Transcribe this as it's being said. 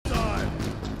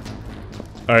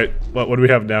Alright, what do we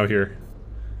have now here?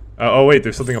 Oh wait,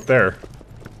 there's something up there.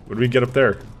 What do we get up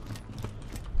there?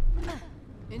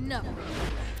 Enough.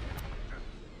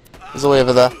 There's a way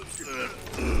over there.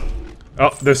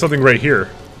 Oh, there's something right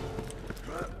here.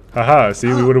 Haha,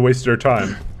 see, we would have wasted our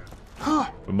time.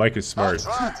 But Mike is smart.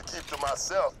 I tried to keep to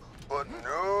myself, but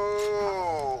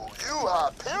no. You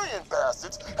Hyperion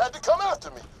bastards had to come after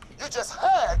me. You just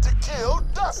had to kill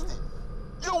Dusty.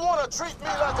 You want to treat me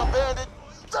like a bandit?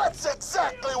 That's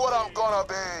exactly what I'm gonna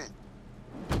be.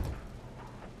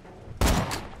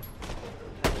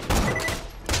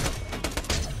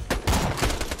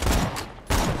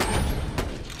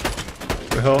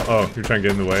 The hell? Oh, you're trying to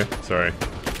get in the way? Sorry.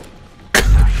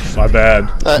 My bad.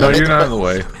 No, you're not in the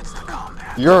way.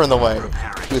 You're in the way.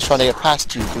 He was trying to get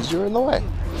past you because you're in the way.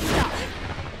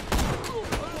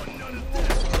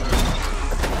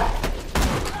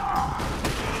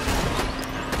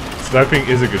 Sniping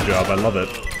is a good job, I love it.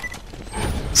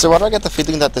 So why do I get the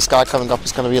feeling that this guy coming up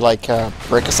is going to be like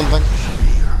Brick or something?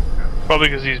 Probably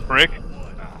because he's Brick.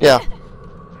 Yeah.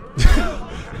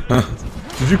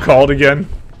 Did you call it again?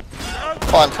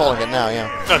 Oh, I'm calling it now,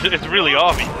 yeah. No, it's really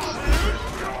obvious.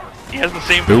 He has the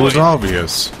same It was voice.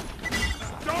 obvious.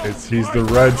 He's the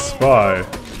red spy.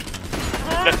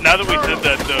 Now that we said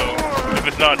that, though, if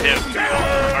it's not him,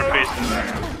 our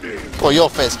faces. Well, your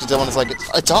face, because the one is like,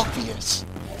 it's obvious.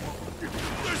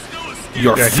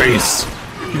 Your Yeah, face.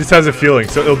 He just has a feeling,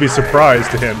 so it'll be a surprise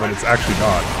to him when it's actually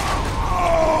not.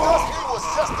 Dusty was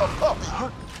just a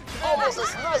puppy. Almost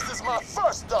as nice as my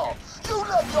first dog. You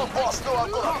let your boss know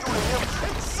I'm gonna do to him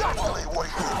exactly what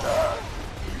he did to her.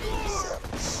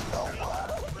 Except slower.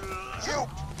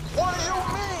 What do you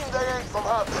mean they ain't from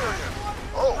Hyperion?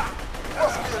 Oh,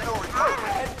 must be a new recruit.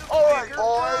 Alright,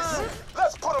 boys.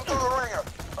 Let's put him through the ringer.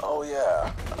 Oh,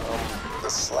 yeah. The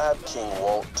Slab King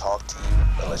won't talk to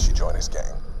you unless you join his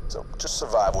gang. So just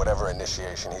survive whatever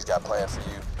initiation he's got planned for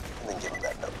you, and then give him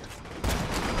that note.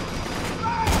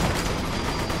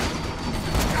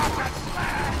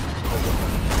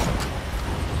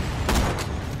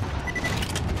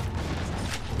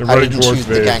 They're I running didn't towards choose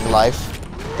the Vade. gang life.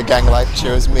 The gang life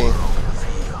chose me.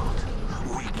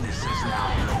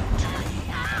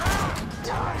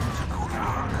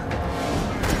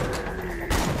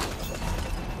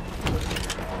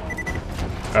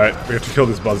 Alright, we have to kill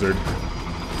this buzzard.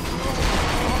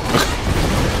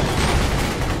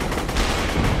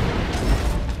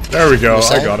 There we go,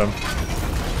 I got him.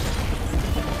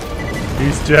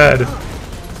 He's dead.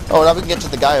 Oh, now we can get to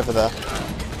the guy over there.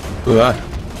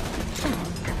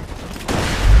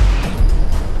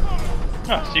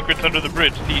 Ah, secrets under the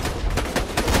bridge. Neat.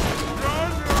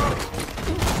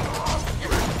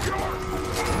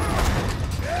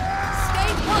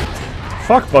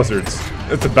 Fuck buzzards.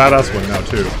 It's a badass one now,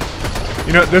 too.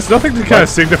 You know, there's nothing to kind of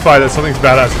signify that something's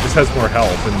badass, it just has more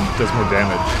health and does more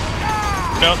damage.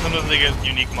 No, sometimes they get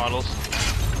unique models.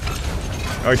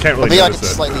 I can't really Maybe I notice could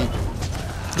it. slightly...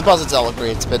 The buzzards all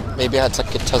agree, but maybe I had to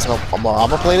get some more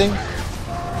armor plating?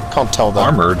 Can't tell though.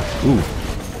 Armored. Ooh.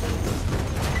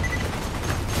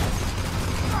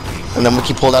 And then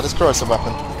Wiki pulled out his corrosive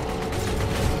weapon.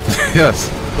 Yes.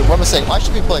 But what am I saying? Why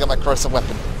should we be pulling out my corrosive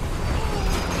weapon?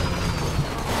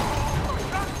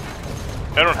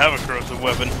 I don't have a corrosive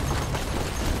weapon.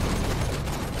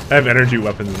 I have energy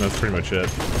weapons and that's pretty much it.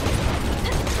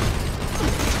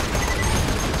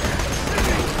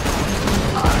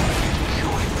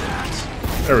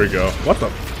 There we go. What the?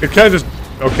 It kind of just...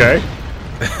 Okay.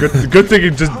 Good thing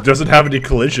it just doesn't have any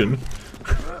collision.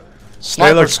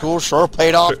 Sniper look. school sure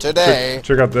paid off today.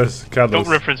 Check out this. Don't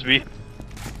reference me.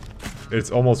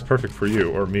 It's almost perfect for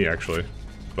you, or me actually.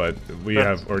 But we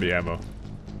have already ammo.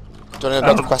 Do you want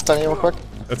to go the quest on here real quick?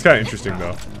 That's kind of interesting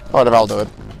though. Whatever, I'll do it.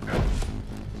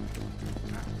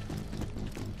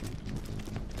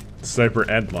 Sniper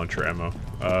and launcher ammo.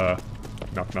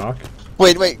 Knock knock.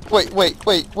 Wait. What?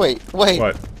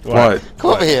 What? Come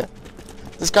over here.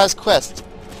 This guy's quest.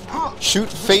 Shoot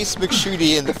face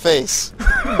McShooty in the face.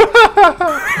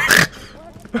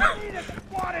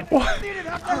 What? Needed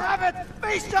after have it.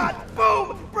 Face shot.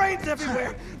 Boom. Brains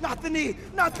everywhere. Not the knee.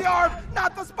 Not the arm.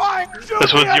 Not the spine. Shoot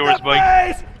This me one's in yours, the Mike.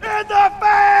 face. In the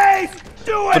face.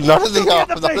 Do it. But none of the Shoot me in arm,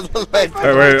 none face. of the leg. Face,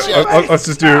 Wait, face, let's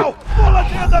just do now.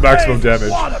 Bullets in the maximum face.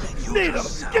 damage. Want 'em. Need 'em.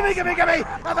 Gimme.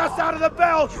 At the sound of the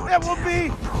bell, it will be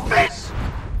face.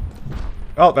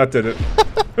 Oh, that did it.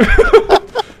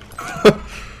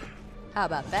 How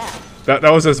about that?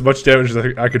 That was as much damage as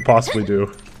I could possibly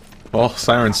do. Well,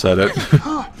 Siren said it.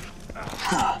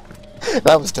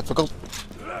 That was difficult.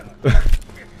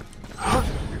 Oh,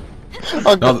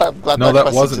 No, God, I'm glad no, that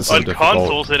quest wasn't is so On just- difficult.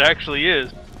 consoles, it actually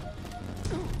is.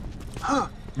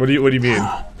 What do you mean?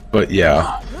 But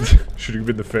yeah. Shooting him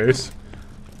in the face?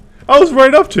 I was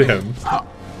right up to him.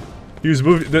 He was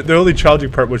moving. The only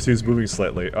challenging part was he was moving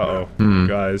slightly. Uh oh,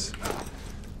 guys,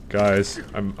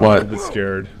 I'm a bit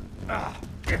scared.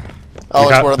 Oh,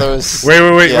 it's one of those. Wait,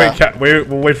 we'll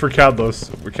wait for Cadlos.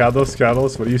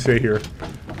 Cadlos, what do you say here?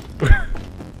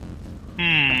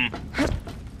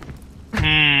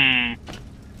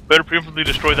 Better preemptively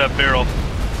destroy that barrel.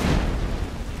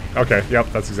 Okay, yep,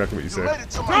 that's exactly what you say. Made it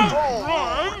to my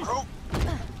home, recruit.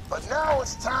 But now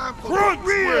it's time for the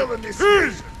real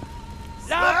initiation.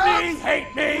 Love me,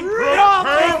 hate me, y'all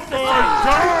hate me.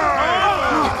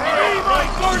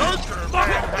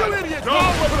 You idiot!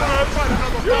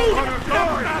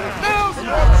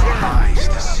 Lies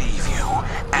deceive you,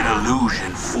 an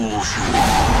illusion fools you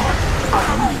all. I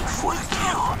move for the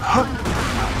kill.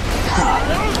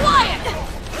 Quiet!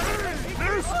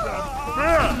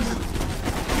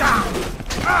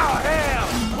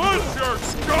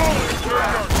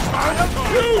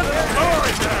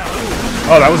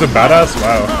 Oh, that was a badass?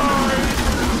 Wow.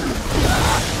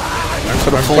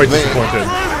 I'm quite disappointed.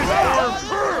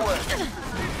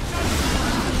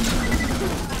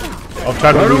 I'll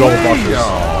try to loot all the bosses.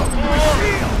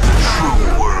 True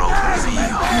world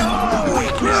reveal.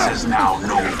 Weakness is now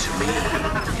known to me.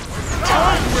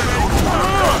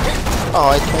 Oh,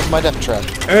 I killed my death trap.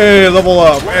 Hey, level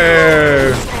up!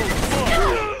 Hey!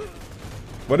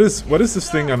 What is this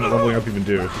thing I'm leveling up even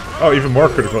do? Oh, even more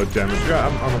critical damage. Yeah,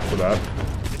 I'm up for that.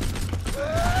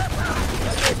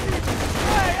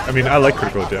 I mean, I like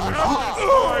critical damage.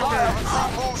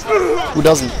 Who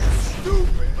doesn't?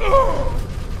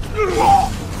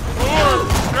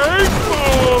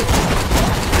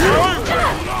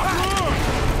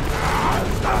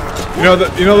 You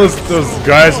know those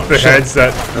guys with the heads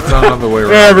that. That's not on the way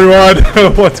around. Hey everyone,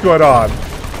 what's going on?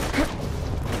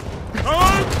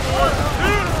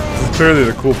 This is clearly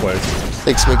the cool place.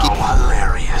 Thanks, Mickey.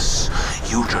 Hilarious.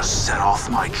 You just set off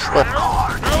my trap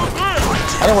card.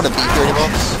 I don't want to be here anymore.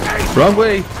 Wrong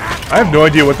way. I have no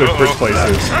idea what their first place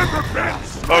is.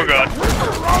 Oh god.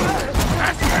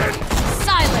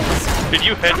 Silence! Did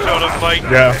you headshot him, Mike?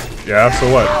 Yeah, so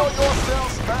what?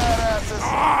 Yourselves badasses.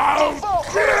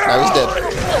 Now he's dead.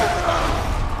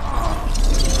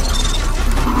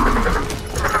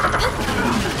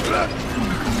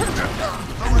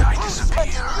 And I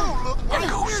disappear. A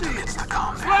ghost amidst the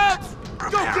combat.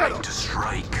 Preparing to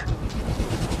strike.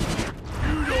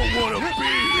 You don't want to be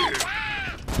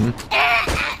here.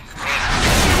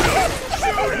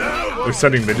 They're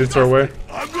sending midgets our way.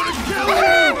 I'm gonna kill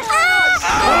you.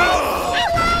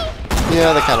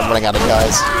 Yeah, they're kind of running out of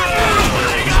guys.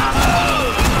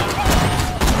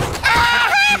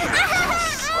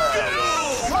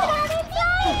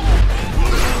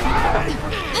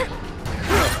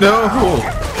 No.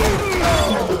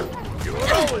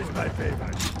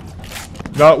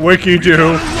 Not Wiki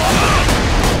do.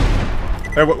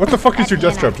 Hey, what the fuck is your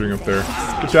death trap doing up there?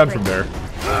 Get down from there.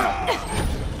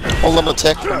 Hold on a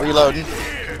tick, I'm reloading.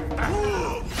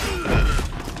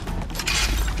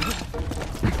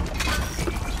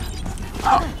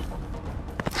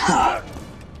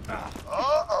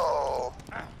 Uh-oh.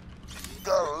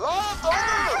 The love on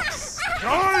the loose.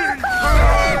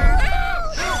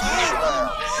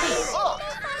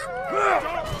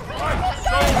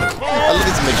 I look at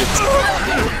these midgets.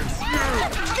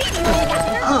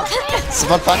 It's a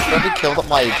fun fact, for every kill that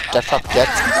my death trap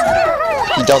gets,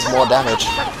 he does more damage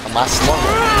and lasts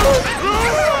longer.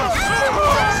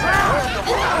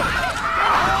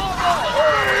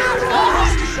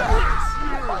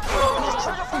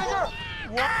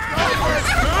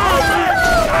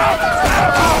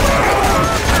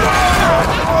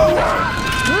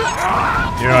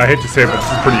 You know, I hate to say it, but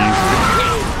this is pretty easy.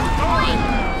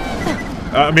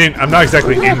 I mean, I'm not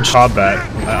exactly in combat.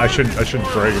 I shouldn't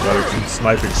brag about it, 'cause I'm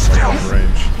sniping from like long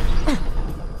range.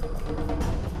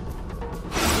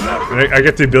 And I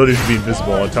get the ability to be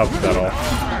invisible on top of that all.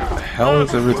 What the hell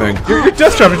is everything? Your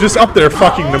death trap is just up there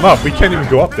fucking them up. We can't even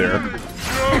go up there.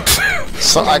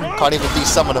 So I can't even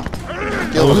de-summon him.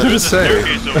 What Deal did with it it. say?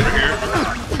 Staircase over here.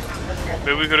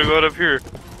 Maybe we could have gone up here.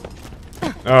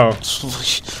 Oh.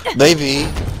 Maybe.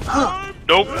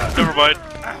 Nope, never mind.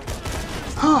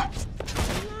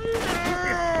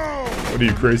 What are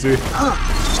you, crazy? Am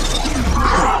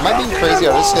I being crazy?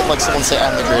 I just hit like someone say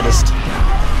I'm the greatest.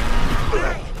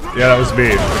 Yeah, that was me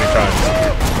many times.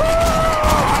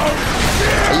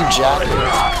 Are you jacking?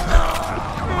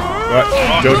 What?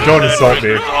 Don't insult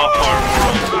me.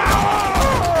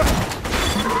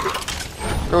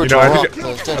 Go You to know, I rock think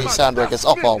those dirty soundbreakers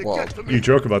off our world. You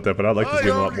joke about that, but I'd like this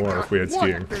game a lot more if we had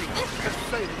skiing.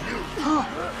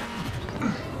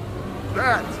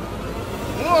 That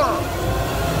was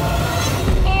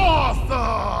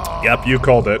awesome! Yep, you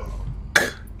called it.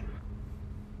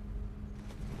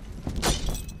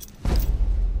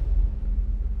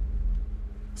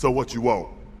 So what you want?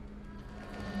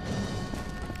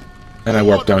 And I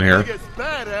warp down here. Biggest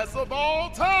badass of all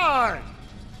time,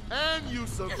 and you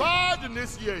survived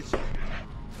initiation.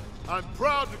 I'm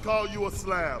proud to call you a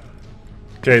slab.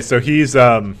 Okay, so he's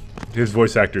his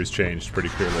voice actor has changed pretty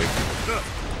clearly.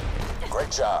 Great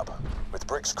job. With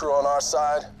Brick's crew on our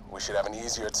side, we should have an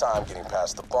easier time getting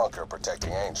past the bunker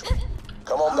protecting Angel.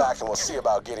 Come on back and we'll see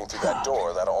about getting through that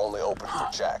door that'll only open for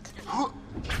Jack.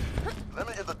 Let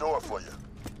me get the door for you.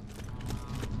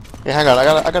 Yeah, hang on,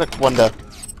 I gotta wonder.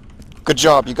 Good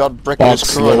job, you got Brick and his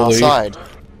crew on our side.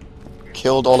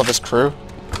 Killed all of his crew.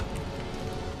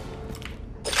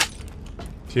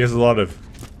 He has a lot of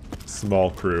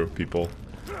small crew people.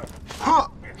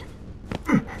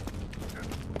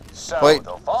 So, Wait.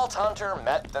 the Vault Hunter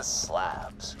met the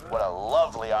slabs. What a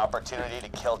lovely opportunity to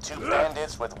kill 2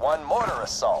 bandits with 1 mortar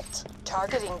assault.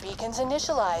 Targeting beacons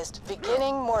initialized.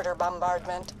 Beginning mortar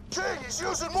bombardment. King, he's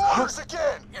using mortars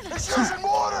again! He's using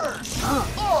mortars!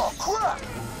 Oh, crap!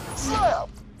 Slab!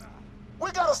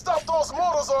 We gotta stop those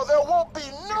mortars or there won't be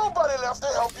nobody left to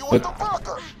help you with the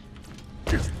bunker!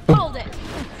 Hold it.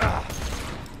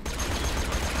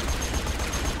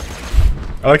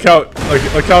 I like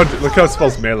how it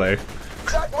spells melee.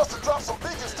 Jack must have dropped some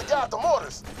beacons to guide the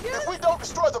mortars. If we don't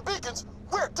destroy the beacons,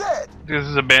 we're dead! This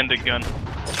is a bandit gun.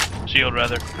 Shield,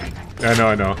 rather.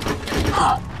 I know.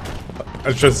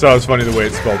 It's just so it's funny the way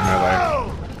it's spelled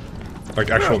melee.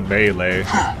 Like actual melee.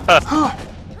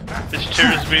 This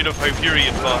chair is made of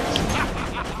Hyperion box.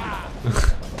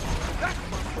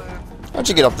 How'd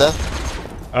you get up there?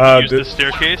 Use the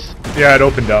staircase? Yeah, it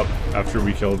opened up after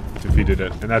we defeated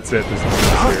it, and that's it. There's nothing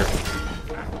else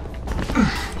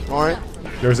here. Alright.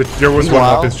 There was one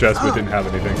weapons chest, but didn't have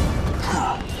anything.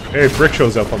 Hey, Brick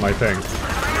shows up on my thing.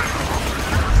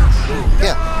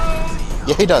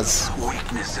 Yeah, he does.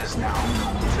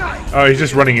 Oh, he's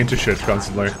just running into shit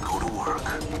constantly.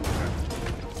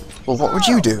 Well, what would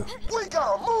you do? We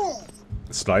gotta move!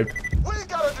 Snipe. We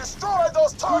gotta destroy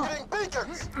those targeting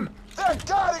beacons! They're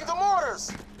guiding the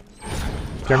mortars!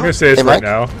 Okay, I'm gonna say this Hey, right Mike?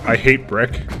 now. I hate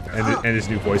Brick and his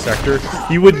new voice actor.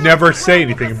 He would never say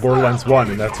anything in Borderlands 1,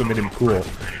 and that's what made him cool.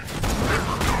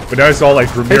 But now he's all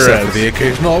like Ramirez. Except for the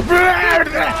occasional.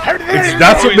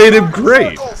 That's what made him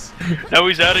great. Now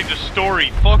he's adding the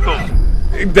story. Fuck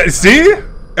him. See?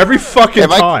 Every fucking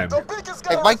Mike? time. The beacon's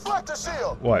got Hey, a Mike? reflector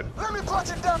shield! What? Let me punch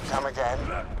it down! Come again.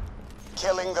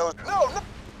 Killing those... No!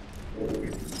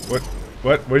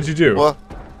 What did you do?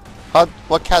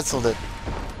 What cancelled it?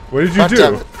 What did you God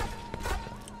damn do? it.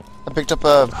 I picked up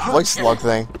a voice log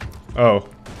thing. Oh.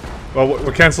 Well,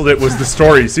 what canceled it was the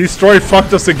story. See, story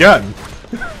fucked us again.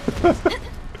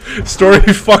 Story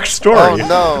fucked story. Oh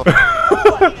no.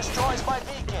 Nobody destroys my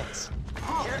beacons.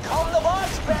 Here come the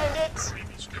boss bandits.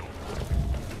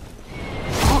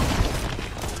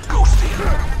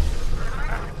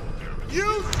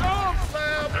 You saw him,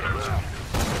 Slab!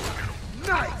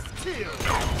 Nice kill!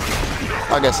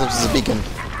 I guess this is a beacon.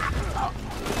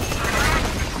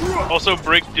 Also,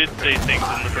 Brick did say things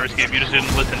in the first game. You just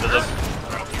didn't listen to them.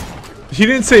 He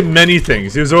didn't say many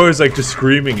things. He was always like just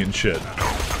screaming and shit.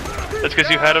 That's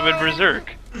because you had him in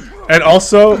Berserk. And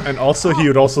also he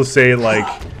would also say like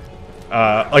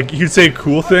he'd say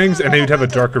cool things and he'd have a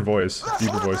darker voice,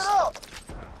 deeper voice.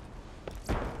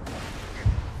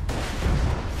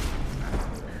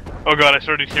 Oh god, I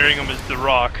started hearing him as The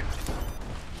Rock.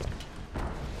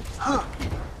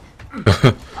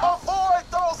 Avoid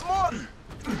those mortars!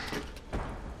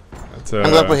 That's, I'm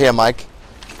glad we're here, Mike.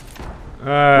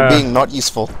 We're being not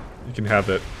useful. You can have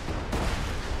it.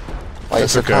 Why you're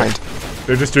That's so okay. kind.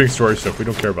 They're just doing story stuff. We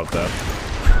don't care about that.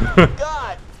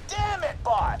 God damn it,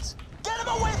 bots! Get him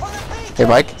away from the beacons! Hey,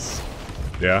 Mike.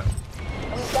 Yeah.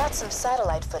 We've got some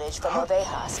satellite footage from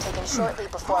Ovejas taken shortly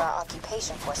before our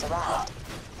occupation force arrived.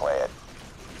 Play it.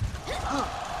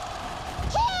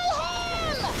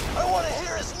 I want to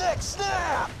hear his neck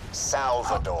snap!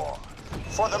 Salvador.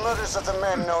 For the murders of the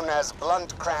men known as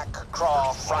Blunt Crack,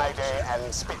 Craw, Friday,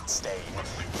 and Spit Stain,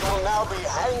 you will now be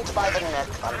hanged by the neck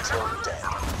until dead.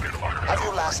 Have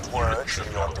you last words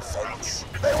in your defense?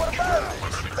 They were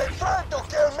bandits! They tried to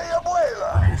kill mi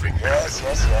abuela! Yes.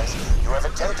 You have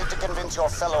attempted to convince your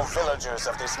fellow villagers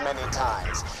of this many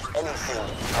times. Anything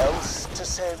else to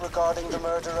say regarding the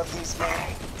murder of these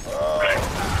men?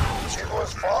 It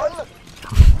was fun!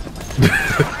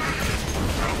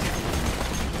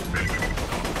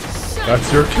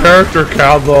 That's your character,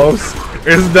 Calvos.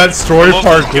 Isn't that story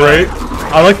part great?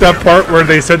 I like that part where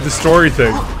they said the story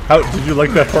thing. How did you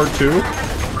like that part too?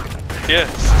 Yeah.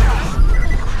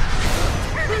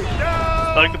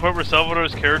 I like the part where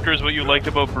Salvador's character is what you liked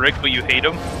about Brick, but you hate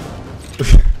him.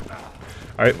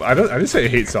 I didn't say I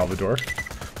hate Salvador.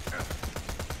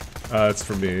 It's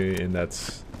for me, and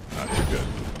that's not too good.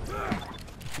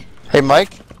 Hey,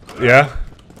 Mike. Yeah.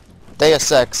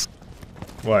 Deus Ex.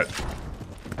 What?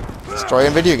 Story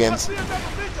in video games.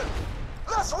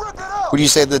 Would you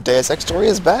say the Deus Ex story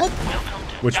is bad?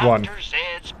 Which one?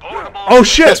 Oh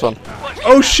shit! This one.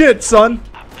 Oh shit, son!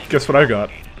 Guess what I got?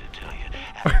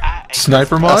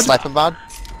 Sniper mod? Sniper mod?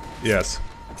 Yes.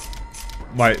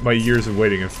 My years of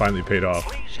waiting have finally paid off.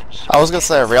 I was gonna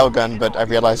say a railgun, but I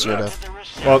realized you're at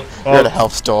Well, a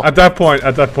health store. At that point,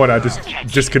 I just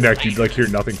disconnect. You'd like hear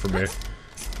nothing from me.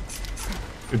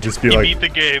 It'd just be You like, beat the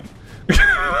game.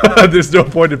 there's no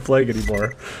point in playing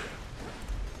anymore.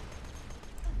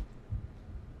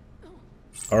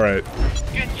 All right.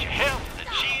 Get your health and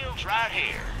shields right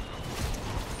here.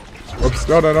 Whoops!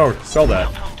 No! Sell that.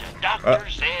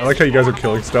 I like how you guys are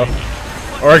killing stuff.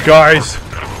 All right, guys.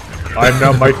 I'm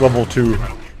now Mike level 2.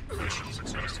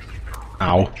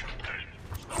 Ow.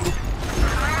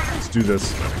 Let's do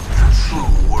this. True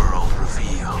world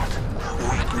revealed.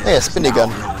 Hey, a spinny gun.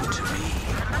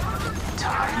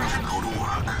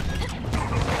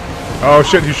 Oh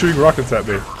shit! He's shooting rockets at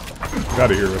me. Get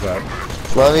out of here with that.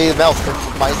 Let me melt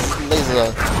my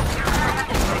laser.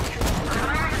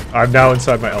 I'm now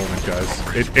inside my element, guys.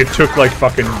 It took like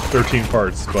fucking 13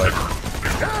 parts, but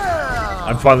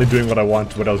I'm finally doing what I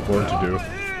was born to do.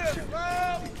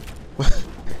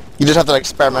 You did have that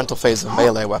experimental phase of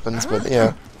melee weapons, but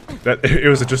yeah. That it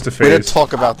was just a phase. We didn't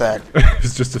talk about that. It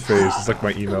was just a phase. It's like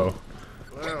my emo.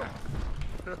 Well,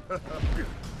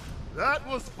 that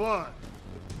was fun.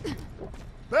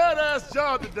 Badass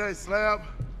job today, Slab.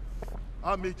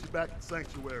 I'll meet you back at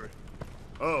Sanctuary.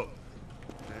 Oh,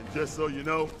 and just so you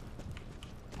know,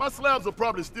 my slabs will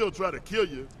probably still try to kill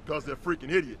you because they're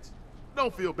freaking idiots.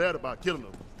 Don't feel bad about killing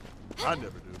them. I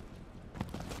never do.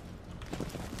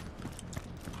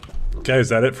 Okay, is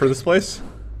that it for this place?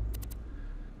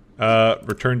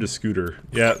 Return to Scooter.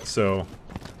 Yeah, so...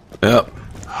 Yep.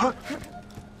 I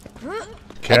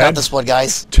got this one,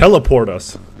 guys. Teleport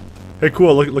us. Hey,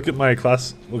 cool, look at my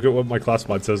class... Look at what my class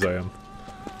mod says I am.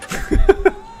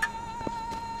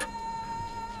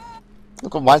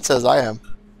 Look what mine says I am.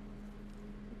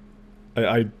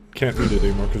 I can't read it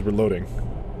anymore because we're loading.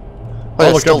 Wait,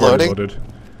 Oh, look, still I'm already loading? loaded.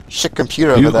 Shit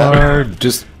computer You over there. are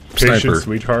just Patient sniper.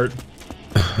 sweetheart.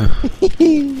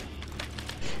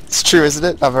 It's true, isn't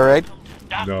it? Am I right?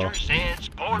 No. Dr. Zed's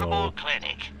portable No.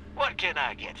 clinic. What can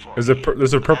I get for There's you?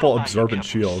 there's a purple I'll buy you a absorbent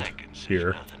couple shield seconds, if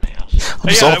here. nothing else. Hey, yeah, I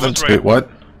was Absorbent. right. Wait, what?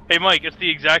 Hey, Mike, it's the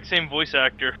exact same voice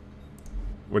actor.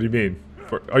 What do you mean?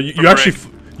 Oh, you For actually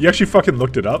Greg. you actually fucking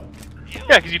looked it up?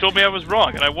 Yeah, because you told me I was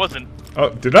wrong, and I wasn't. Oh,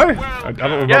 did I? I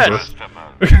don't remember. Yes.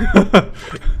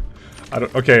 I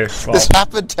don't. Okay. Well, This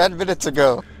happened 10 minutes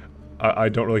ago. I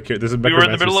don't really care. There's a We were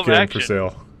in the Necromancer middle of skin for action.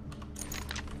 sale.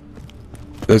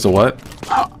 There's a what?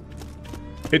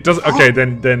 It doesn't. Okay,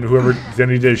 then whoever he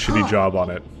did a shitty job on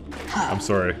it. I'm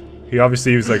sorry. He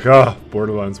obviously was like, oh,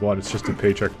 Borderlands 1, it's just a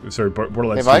paycheck. Sorry,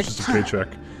 Borderlands 2 Hey, is just a paycheck.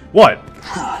 What?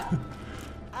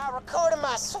 I recorded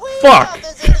my sweet Fuck.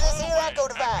 nothings into this here echo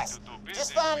device.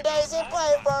 Just find Daisy and play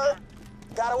it for her.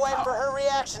 Gotta wait for her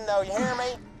reaction though, you hear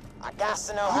me? I got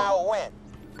to know how it went.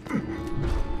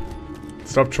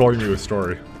 Stop trolling me with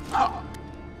story.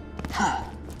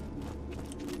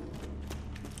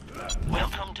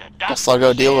 Welcome to Guess I'll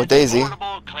go deal with Daisy.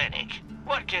 Portable clinic.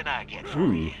 What can I get for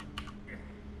Ooh. you?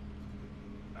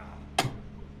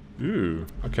 Ooh.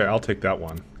 Okay, I'll take that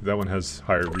one. That one has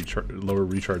lower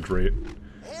recharge rate.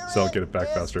 So I'll get it back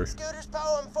Here's faster. Scooter's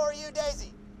poem for you,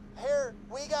 Daisy. Here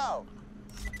we go.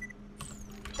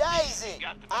 Daisy,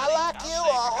 I like you a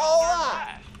whole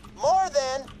lot. More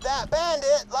than that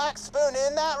bandit like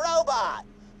spooning that robot.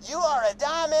 You are a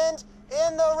diamond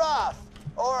in the rough,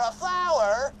 or a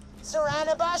flower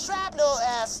surrounded by shrapnel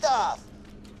and stuff.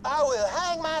 I will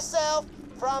hang myself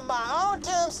from my own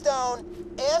tombstone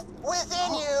if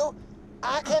within you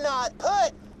I cannot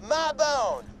put my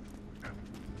bone.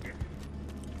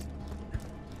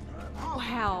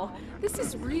 Wow, this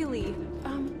is really,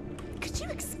 could you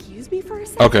excuse me for a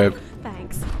second? Okay.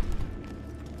 Thanks.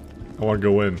 I want to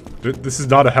go in. This is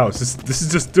not a house. This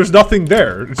is just, there's nothing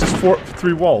there. It's just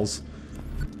 3 walls.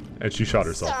 And she shot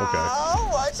herself, okay. Oh,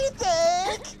 what you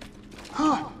think?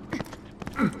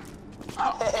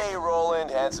 Hey,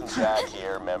 Roland, Handsome Jack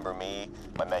here, remember me?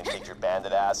 My men kicked your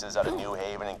bandit asses out of New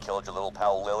Haven and killed your little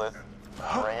pal Lilith?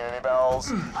 Ringing any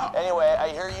bells? Anyway, I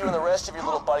hear you and the rest of your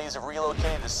little buddies have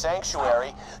relocated to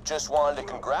Sanctuary. Just wanted to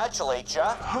congratulate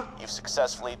ya. You've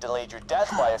successfully delayed your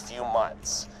death by a few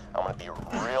months. I'm gonna be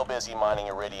real busy mining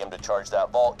iridium to charge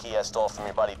that vault key I stole from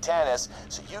your buddy Tanis,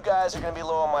 so you guys are gonna be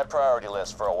low on my priority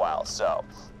list for a while, so,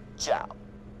 ciao.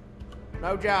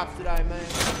 No jobs today, man.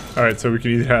 Alright, so we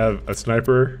can either have a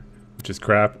sniper, which is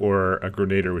crap, or a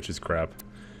grenader, which is crap.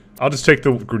 I'll just take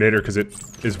the grenader because it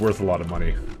is worth a lot of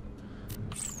money.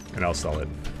 And I'll sell it.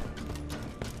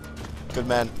 Good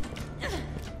man.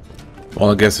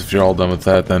 Well, I guess if you're all done with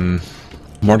that, then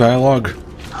more dialogue.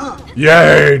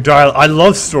 Yay! I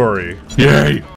love story. Yay!